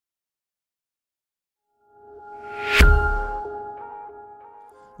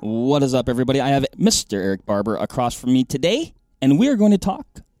What is up, everybody? I have Mr. Eric Barber across from me today, and we are going to talk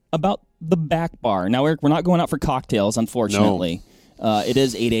about the back bar. Now, Eric, we're not going out for cocktails, unfortunately. No. It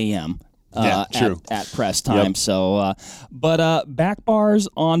is 8 a.m. At press time. Yep. So, back bars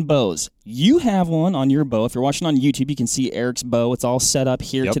on bows. You have one on your bow. If you're watching on YouTube, you can see Eric's bow. It's all set up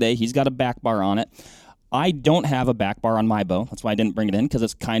here today. He's got a back bar on it. I don't have a back bar on my bow. That's why I didn't bring it in, because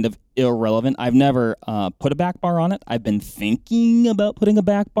it's kind of irrelevant. I've never put a back bar on it. I've been thinking about putting a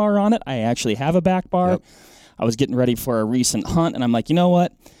back bar on it. I actually have a back bar. Yep. I was getting ready for a recent hunt, and I'm like, you know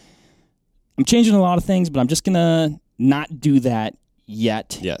what? I'm changing a lot of things, but I'm just going to not do that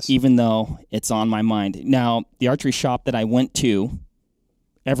yet, even though it's on my mind. Now, the archery shop that I went to,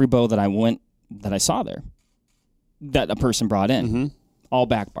 every bow that I saw there, that a person brought in, all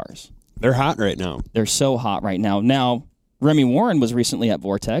back bars. They're hot right now. They're so hot right now. Now, Remy Warren was recently at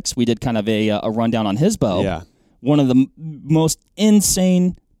Vortex. We did kind of a rundown on his bow. Yeah. One of the most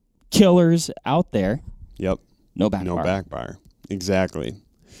insane killers out there. Yep. No back bar. No back bar. Exactly.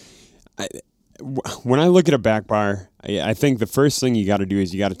 When I look at a back bar, I think the first thing you got to do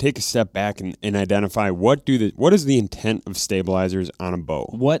is you got to take a step back and identify what is the intent of stabilizers on a bow.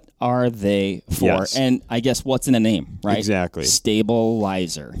 What are they for? Yes. And I guess what's in a name, right? Exactly.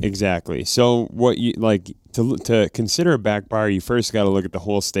 Stabilizer. Exactly. So what you like to consider a back bar, you first got to look at the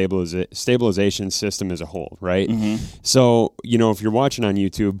whole stabilization system as a whole, right? Mm-hmm. So, if you're watching on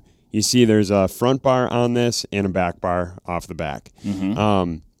YouTube, you see there's a front bar on this and a back bar off the back.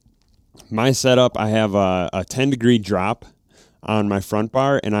 Mm-hmm. My setup, I have a 10-degree drop on my front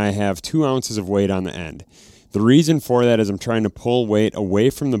bar, and I have 2 ounces of weight on the end. The reason for that is I'm trying to pull weight away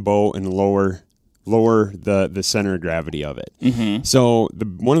from the bow and lower the center of gravity of it. Mm-hmm. So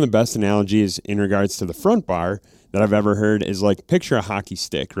one of the best analogies in regards to the front bar that I've ever heard is like, picture a hockey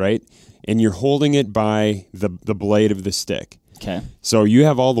stick, right? And you're holding it by the blade of the stick. Okay. So you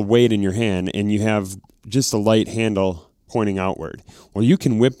have all the weight in your hand, and you have just a light handle pointing outward. Well, you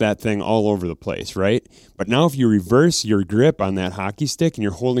can whip that thing all over the place, right? But now if you reverse your grip on that hockey stick and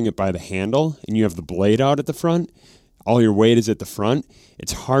you're holding it by the handle and you have the blade out at the front, all your weight is at the front,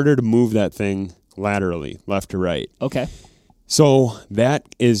 it's harder to move that thing laterally, left to right. Okay. So that's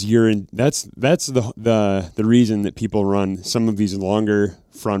the reason that people run some of these longer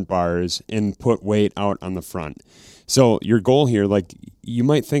front bars and put weight out on the front. So your goal here, like, you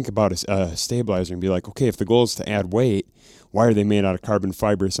might think about a stabilizer and be like, okay, if the goal is to add weight, why are they made out of carbon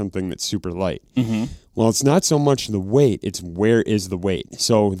fiber, something that's super light? Mm-hmm. Well, it's not so much the weight, it's where is the weight.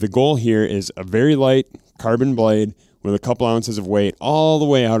 So the goal here is a very light carbon blade with a couple ounces of weight all the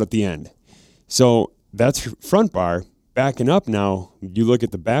way out at the end. So that's front bar. Backing up now, you look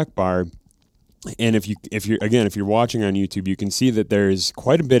at the back bar, and if you're watching on YouTube, you can see that there's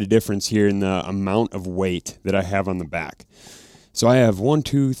quite a bit of difference here in the amount of weight that I have on the back. So I have 4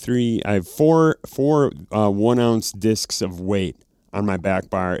 1 ounce discs of weight on my back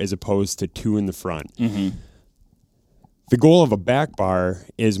bar as opposed to 2 in the front. Mm-hmm. The goal of a back bar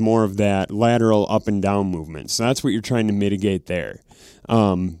is more of that lateral up and down movement. So that's what you're trying to mitigate there.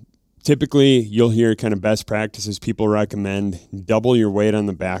 Typically, you'll hear kind of best practices. People recommend double your weight on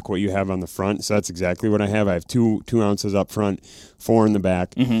the back, what you have on the front. So that's exactly what I have. I have 2 ounces up front, 4 in the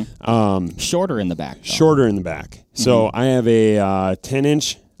back. Mm-hmm. Shorter in the back, though. Shorter in the back. Mm-hmm. So I have a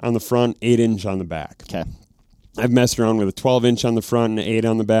 10-inch on the front, 8-inch on the back. Okay. I've messed around with a 12-inch on the front and an 8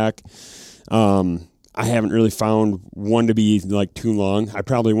 on the back. I haven't really found one to be like too long. I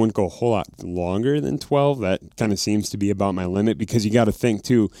probably wouldn't go a whole lot longer than 12. That kind of seems to be about my limit, because you got to think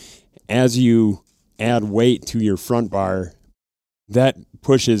too, as you add weight to your front bar, that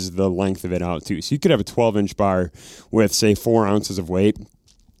pushes the length of it out too. So you could have a 12-inch bar with, say, 4 ounces of weight.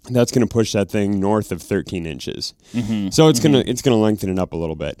 That's going to push that thing north of 13 inches. Mm-hmm. So it's going to lengthen it up a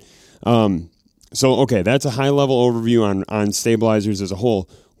little bit. Okay, that's a high-level overview on stabilizers as a whole.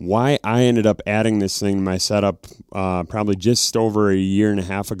 Why I ended up adding this thing to my setup probably just over a year and a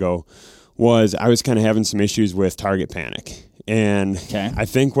half ago was I was kind of having some issues with target panic. And I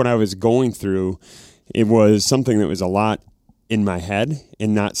think what I was going through, it was something that was a lot in my head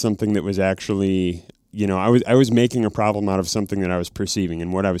and not something that was actually, I was making a problem out of something that I was perceiving.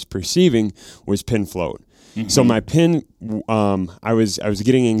 And what I was perceiving was pin float. Mm-hmm. So my pin, I was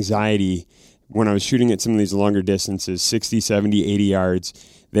getting anxiety when I was shooting at some of these longer distances, 60, 70, 80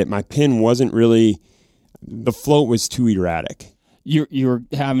 yards, that my pin wasn't really, the float was too erratic. You're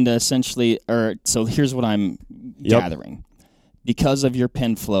having to essentially, so here's what I'm gathering. Because of your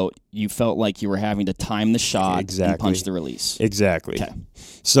pin float, you felt like you were having to time the shot and punch the release. Exactly. Okay.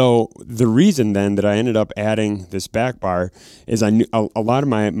 So the reason then that I ended up adding this back bar is I knew a lot of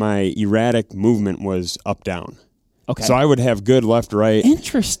my erratic movement was up-down. Okay. So I would have good left, right.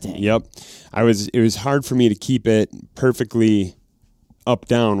 Interesting. Yep. It was hard for me to keep it perfectly up,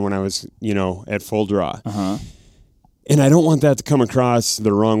 down when I was, at full draw. Uh-huh. And I don't want that to come across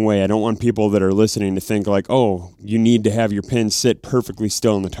the wrong way. I don't want people that are listening to think like, oh, you need to have your pin sit perfectly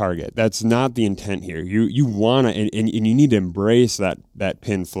still in the target. That's not the intent here. You want to, and you need to embrace that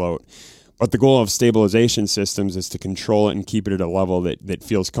pin float. But the goal of stabilization systems is to control it and keep it at a level that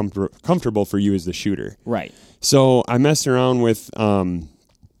feels comfortable for you as the shooter. Right. So I messed around with, I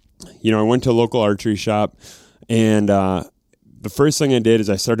went to a local archery shop, and the first thing I did is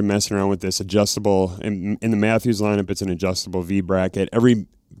I started messing around with this adjustable, in the Matthews lineup, it's an adjustable V bracket. Every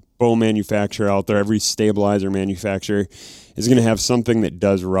bow manufacturer out there, every stabilizer manufacturer is going to have something that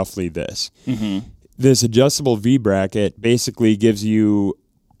does roughly this. Mm-hmm. This adjustable V bracket basically gives you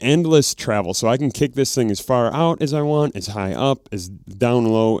endless travel. So I can kick this thing as far out as I want, as high up, as down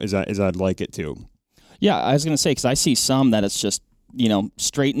low as I'd like it to. Yeah, I was going to say, because I see some that it's just,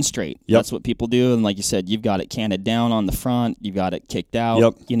 straight and straight. Yep. That's what people do. And like you said, you've got it canted down on the front. You've got it kicked out,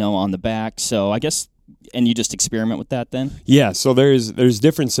 on the back. So I guess, and you just experiment with that then? Yeah, so there's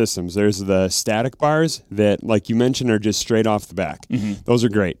different systems. There's the static bars that, like you mentioned, are just straight off the back. Mm-hmm. Those are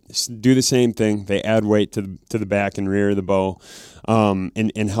great. Do the same thing. They add weight to the back and rear of the bow,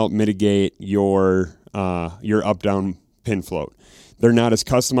 and help mitigate your up-down pin float. They're not as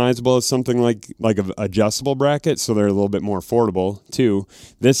customizable as something like an adjustable bracket, so they're a little bit more affordable too.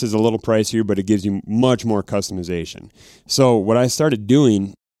 This is a little pricier, but it gives you much more customization. So what I started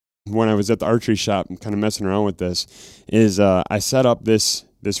doing when I was at the archery shop and kind of messing around with this is I set up this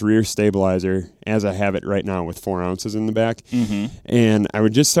rear stabilizer as I have it right now with 4 ounces in the back. Mm-hmm. And I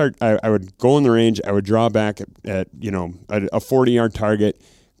would just start, I would go in the range, I would draw back at a 40-yard target,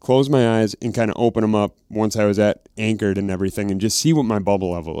 close my eyes and kind of open them up once I was at anchored and everything, and just see what my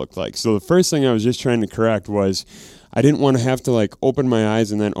bubble level looked like. So the first thing I was just trying to correct was I didn't want to have to open my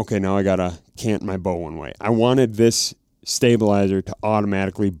eyes and then, okay, now I got to cant my bow one way. I wanted this stabilizer to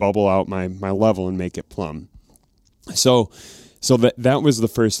automatically bubble out my level and make it plumb. So that was the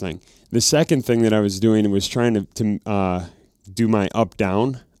first thing. The second thing that I was doing was trying to do my up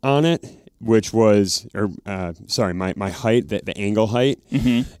down on it, which was my height, the angle height.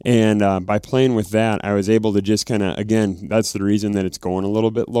 Mm-hmm. And by playing with that, I was able to just kind of, again, that's the reason that it's going a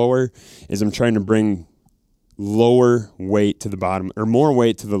little bit lower, is I'm trying to bring lower weight to the bottom, or more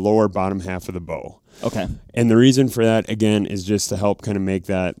weight to the lower bottom half of the bow. Okay. And the reason for that, again, is just to help kind of make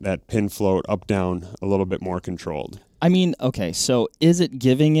that pin float up down a little bit more controlled. I mean, okay, so is it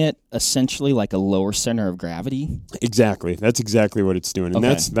giving it essentially like a lower center of gravity? Exactly. That's exactly what it's doing. And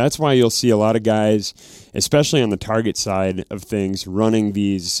Okay. that's why you'll see a lot of guys, especially on the target side of things, running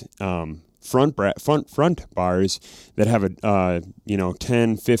these front bars that have a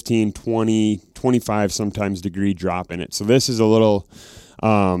 10, 15, 20, 25 sometimes degree drop in it. So this is a little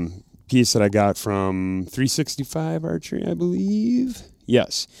piece that I got from 365 Archery, I believe.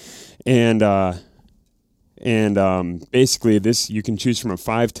 Yes. And basically this, you can choose from a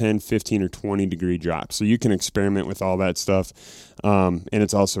 5, 10, 15, or 20 degree drop. So you can experiment with all that stuff. And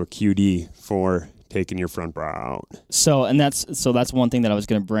it's also a QD for taking your front bar out. So that's one thing that I was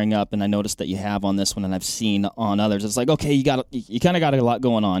going to bring up, and I noticed that you have on this one, and I've seen on others. It's like, okay, you kind of got a lot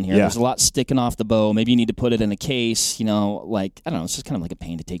going on here. Yeah. There's a lot sticking off the bow. Maybe you need to put it in a case. I don't know. It's just kind of like a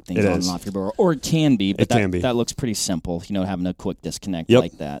pain to take things on and off your bow, or it can be. But that looks pretty simple. Having a quick disconnect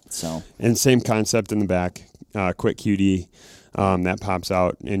like that. So and same concept in the back, quick QD that pops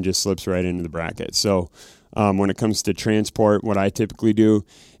out and just slips right into the bracket. So. When it comes to transport, what I typically do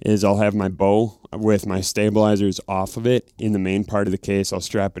is I'll have my bow with my stabilizers off of it in the main part of the case. I'll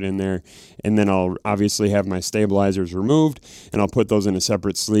strap it in there, and then I'll obviously have my stabilizers removed, and I'll put those in a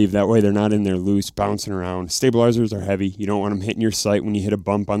separate sleeve. That way they're not in there loose, bouncing around. Stabilizers are heavy. You don't want them hitting your sight when you hit a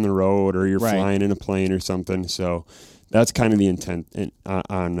bump on the road or you're flying in a plane or something. So that's kind of the intent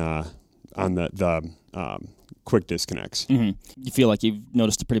on the quick disconnects. Mm-hmm. You feel like you've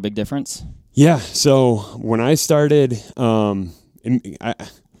noticed a pretty big difference? Yeah. So when I started, I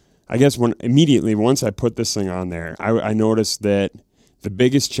guess immediately once I put this thing on there, I noticed that the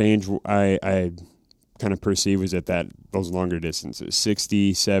biggest change I kind of perceived was at those longer distances,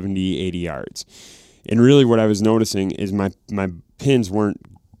 60, 70, 80 yards. And really what I was noticing is my pins weren't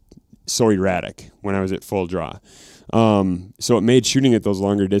so erratic when I was at full draw. So it made shooting at those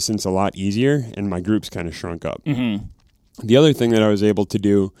longer distances a lot easier, and my groups kind of shrunk up. Mm-hmm. The other thing that I was able to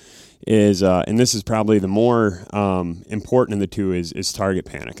do is, and this is probably the more important of the two, is target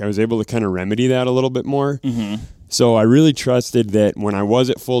panic. I was able to kind of remedy that a little bit more. Mm-hmm. So I really trusted that when I was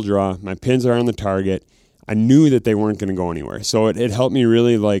at full draw, my pins are on the target. I knew that they weren't going to go anywhere. So it helped me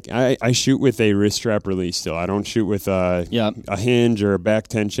really, like, I shoot with a wrist strap release still. I don't shoot with a hinge or a back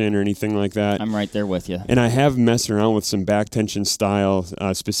tension or anything like that. I'm right there with you. And I have messed around with some back tension style,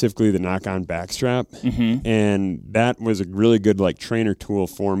 specifically the knock-on back strap. Mm-hmm. And that was a really good, like, trainer tool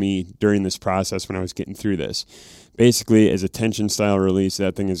for me during this process when I was getting through this. Basically, as a tension style release,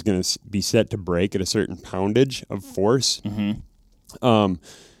 that thing is going to be set to break at a certain poundage of force. Mm-hmm.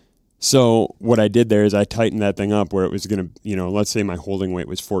 So what I did there is I tightened that thing up where it was going to, let's say my holding weight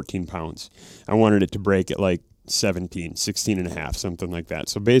was 14 pounds. I wanted it to break at like 17, 16 and a half, something like that.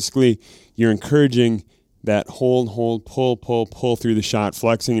 So basically, you're encouraging that hold, pull through the shot,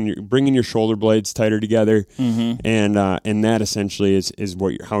 flexing, and you're bringing your shoulder blades tighter together, mm-hmm. and that essentially is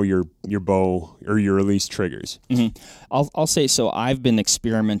how your bow or your release triggers. Mm-hmm. I'll say so. I've been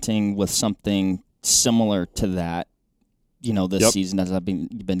experimenting with something similar to that, this season as I've been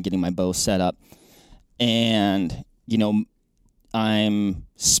getting my bow set up, and I'm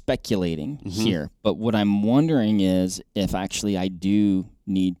speculating mm-hmm. here, but what I'm wondering is if actually I do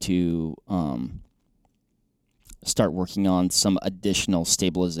need to start working on some additional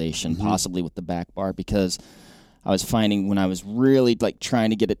stabilization, mm-hmm. possibly with the back bar, because I was finding when I was really like trying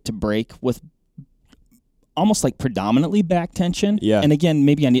to get it to break with almost like predominantly back tension. Yeah. And again,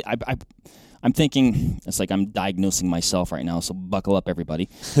 maybe I'm thinking it's like I'm diagnosing myself right now, so buckle up, everybody.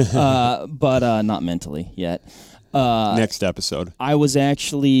 But not mentally yet. Next episode. I was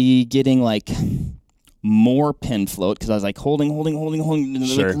actually getting like more pin float because I was like holding,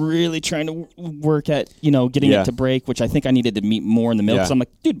 sure. like really trying to work at getting it to break, which I think I needed to meet more in the middle. Because I'm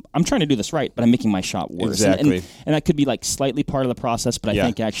like, dude, I'm trying to do this right, but I'm making my shot worse. Exactly. And that could be like slightly part of the process, but I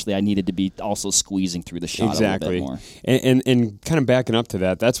think actually I needed to be also squeezing through the shot a little bit more. And kind of backing up to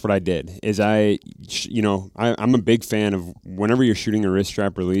that, that's what I did. Is I'm a big fan of whenever you're shooting a wrist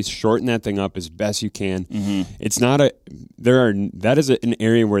strap release, shorten that thing up as best you can. Mm-hmm. It's not that is an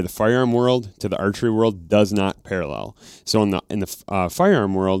area where the firearm world to the archery world does not parallel. So in the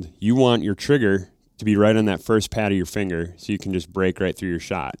firearm world, you want your trigger to be right on that first pad of your finger so you can just break right through your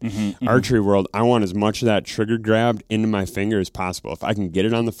shot. Mm-hmm, archery mm-hmm. world, I want as much of that trigger grabbed into my finger as possible. If I can get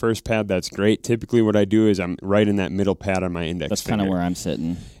it on the first pad, that's great. Typically what I do is I'm right in that middle pad on my index That's finger. kind of where I'm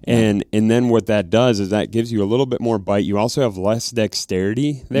sitting. And then what that does is that gives you a little bit more bite. You also have less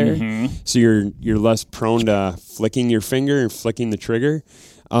dexterity there. Mm-hmm. So you're less prone to flicking your finger and flicking the trigger.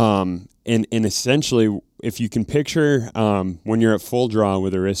 And essentially, if you can picture when you're at full draw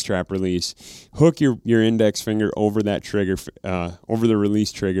with a wrist strap release, hook your index finger over that trigger, over the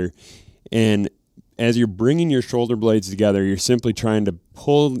release trigger, and as you're bringing your shoulder blades together, you're simply trying to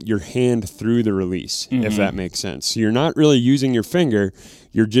pull your hand through the release, mm-hmm. if that makes sense. So you're not really using your finger,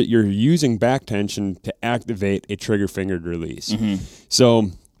 you're using back tension to activate a trigger fingered release. Mm-hmm.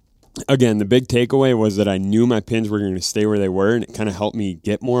 So again, the big takeaway was that I knew my pins were going to stay where they were, and it kind of helped me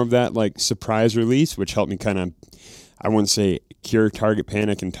get more of that like surprise release, which helped me kind of, I wouldn't say cure target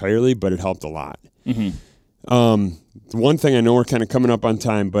panic entirely, but it helped a lot. Mm-hmm. One thing, I know we're kind of coming up on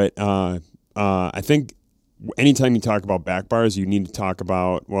time, but I think anytime you talk about back bars, you need to talk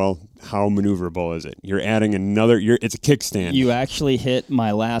about, well, how maneuverable is it? You're adding it's a kickstand. You actually hit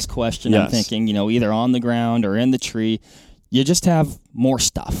my last question. Yes. I'm thinking, either on the ground or in the tree. You just have more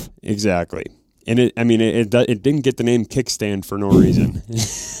stuff. Exactly. And it didn't get the name kickstand for no reason.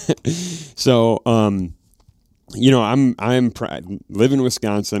 So, live in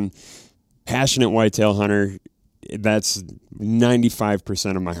Wisconsin, passionate whitetail hunter. That's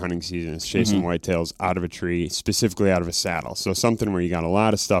 95% of my hunting season is chasing mm-hmm. whitetails out of a tree, specifically out of a saddle. So something where you got a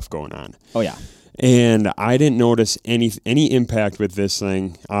lot of stuff going on. Oh, yeah. And I didn't notice any impact with this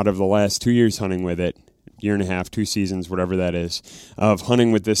thing out of the last 2 years hunting with it. Year and a half, 2 seasons, whatever that is, of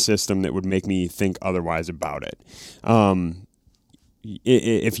hunting with this system that would make me think otherwise about it.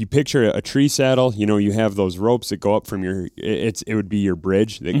 If you picture a tree saddle, you have those ropes that go up from it would be your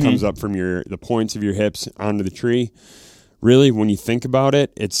bridge that mm-hmm. comes up from the points of your hips onto the tree. Really, when you think about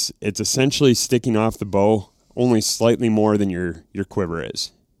it, it's essentially sticking off the bow only slightly more than your quiver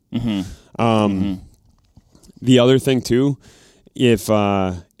is. Mm-hmm. Mm-hmm. The other thing too, if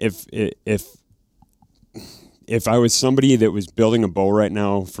if I was somebody that was building a bow right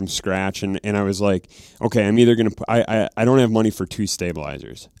now from scratch and I was like, okay, I'm either going to, I don't have money for 2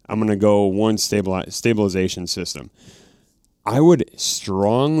 stabilizers. I'm going to go 1 stabilization system. I would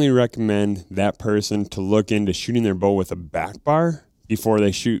strongly recommend that person to look into shooting their bow with a back bar before they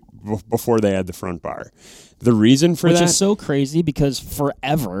add the front bar. The reason for that. Which is so crazy because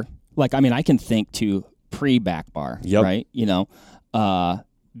forever, I can think to pre-back bar, yep. right?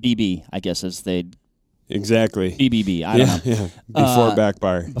 BB, I guess as they'd Exactly. BBB. I don't know. Yeah. Before back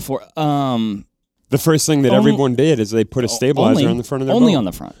bar. Before. The first thing that everyone did is they put a stabilizer on the front of their boat. Only on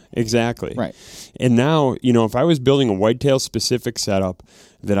the front. Exactly. Right. And now, if I was building a whitetail specific setup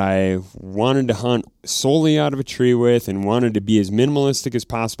that I wanted to hunt solely out of a tree with and wanted to be as minimalistic as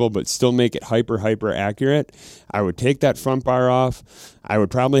possible but still make it hyper accurate, I would take that front bar off. I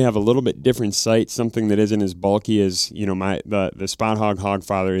would probably have a little bit different sight, something that isn't as bulky as, the Spot Hogg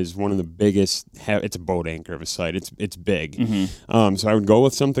Hogfather is one of the biggest, it's a boat anchor of a sight. It's big. Mm-hmm. So I would go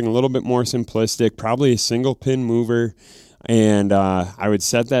with something a little bit more simplistic, probably a single pin mover, and I would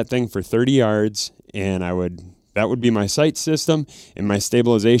set that thing for 30 yards, and that would be my sight system, and my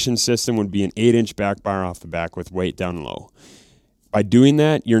stabilization system would be an 8-inch back bar off the back with weight down low. By doing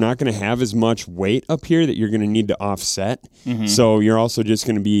that, you're not going to have as much weight up here that you're going to need to offset. Mm-hmm. So you're also just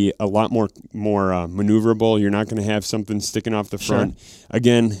going to be a lot more maneuverable. You're not going to have something sticking off the front. Sure.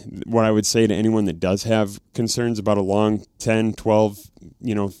 Again, what I would say to anyone that does have concerns about a long 10, 12,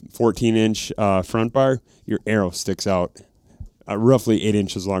 14-inch front bar, your arrow sticks out roughly 8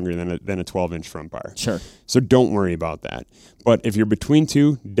 inches longer than a 12-inch front bar. Sure. So don't worry about that. But if you're between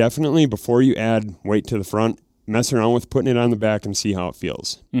two, definitely before you add weight to the front, mess around with putting it on the back and see how it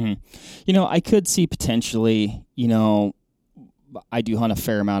feels. Mm-hmm. I could see potentially, I do hunt a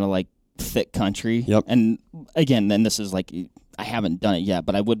fair amount of thick country. Yep. And again, then this is I haven't done it yet,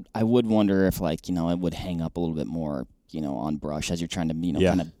 but I would wonder if it would hang up a little bit more, on brush as you're trying to,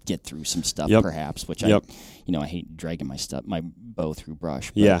 kind of get through some stuff perhaps, which I hate dragging my bow through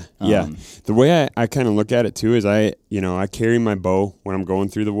brush. But, yeah. The way I kind of look at it too is I carry my bow when I'm going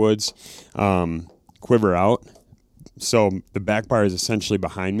through the woods, quiver out. So the back bar is essentially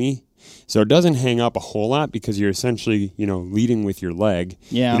behind me. So it doesn't hang up a whole lot because you're essentially, leading with your leg.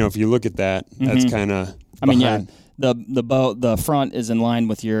 Yeah. If you look at that, that's kind of the bow, the front is in line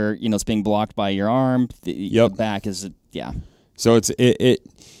with your, it's being blocked by your arm. The back is, So is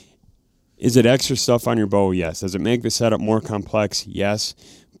it extra stuff on your bow? Yes. Does it make the setup more complex? Yes.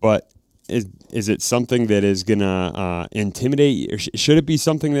 But is it something that is going to intimidate you? Should it be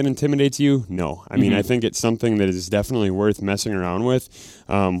something that intimidates you? No. I mean, I think it's something that is definitely worth messing around with.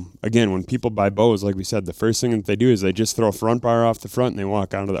 Again, when people buy bows, like we said, the first thing that they do is they just throw a front bar off the front and they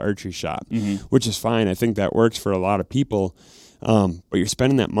walk out of the archery shop, which is fine. I think that works for a lot of people. But you're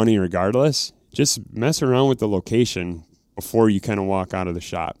spending that money regardless. Just mess around with the location before you kind of walk out of the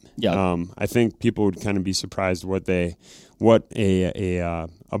shop. Yeah. I think people would kind of be surprised what a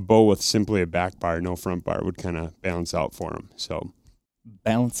bow with simply a back bar, no front bar, would kind of balance out for them. So,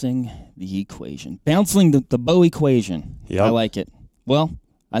 balancing the equation, balancing the bow equation. Yep. I like it. Well,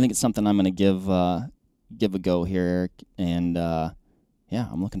 I think it's something I'm going to give a go here, Eric, and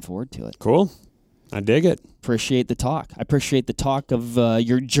I'm looking forward to it. Cool. I dig it. Appreciate the talk. I appreciate the talk of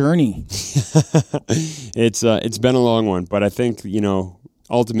your journey. It's been a long one, but I think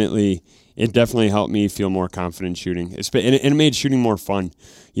ultimately it definitely helped me feel more confident shooting. And it made shooting more fun.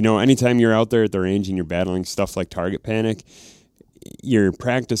 Anytime you're out there at the range and you're battling stuff like target panic, your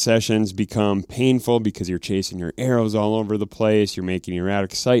practice sessions become painful because you're chasing your arrows all over the place. You're making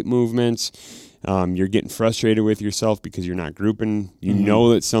erratic sight movements. You're getting frustrated with yourself because you're not grouping. You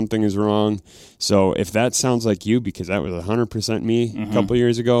know that something is wrong. So if that sounds like you, because that was 100% me a couple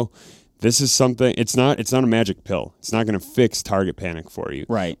years ago, this is something. It's not a magic pill. It's not going to fix target panic for you.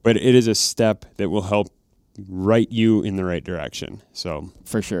 Right. But it is a step that will help right you in the right direction. So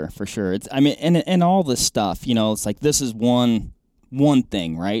for sure. It's and all this stuff. It's like this is one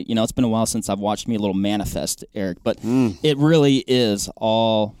thing, right? It's been a while since I've watched Me a Little Manifest, Eric, but it really is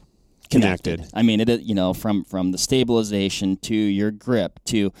all connected. I mean, it is, from the stabilization to your grip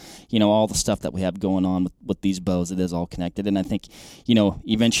to, all the stuff that we have going on with these bows. It is all connected. And I think,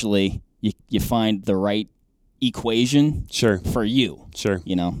 eventually you find the right equation for you. Sure.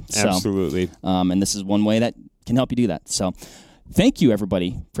 So, absolutely. And this is one way that can help you do that. So thank you,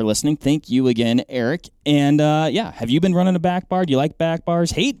 everybody, for listening. Thank you again, Eric. And, have you been running a back bar? Do you like back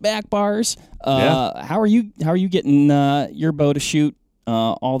bars? Hate back bars? How are you getting your bow to shoot?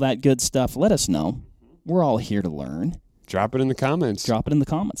 All that good stuff. Let us know. We're all here to learn. Drop it in the comments.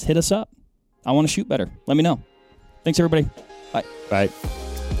 Hit us up. I want to shoot better. Let me know. Thanks, everybody. Bye. Bye.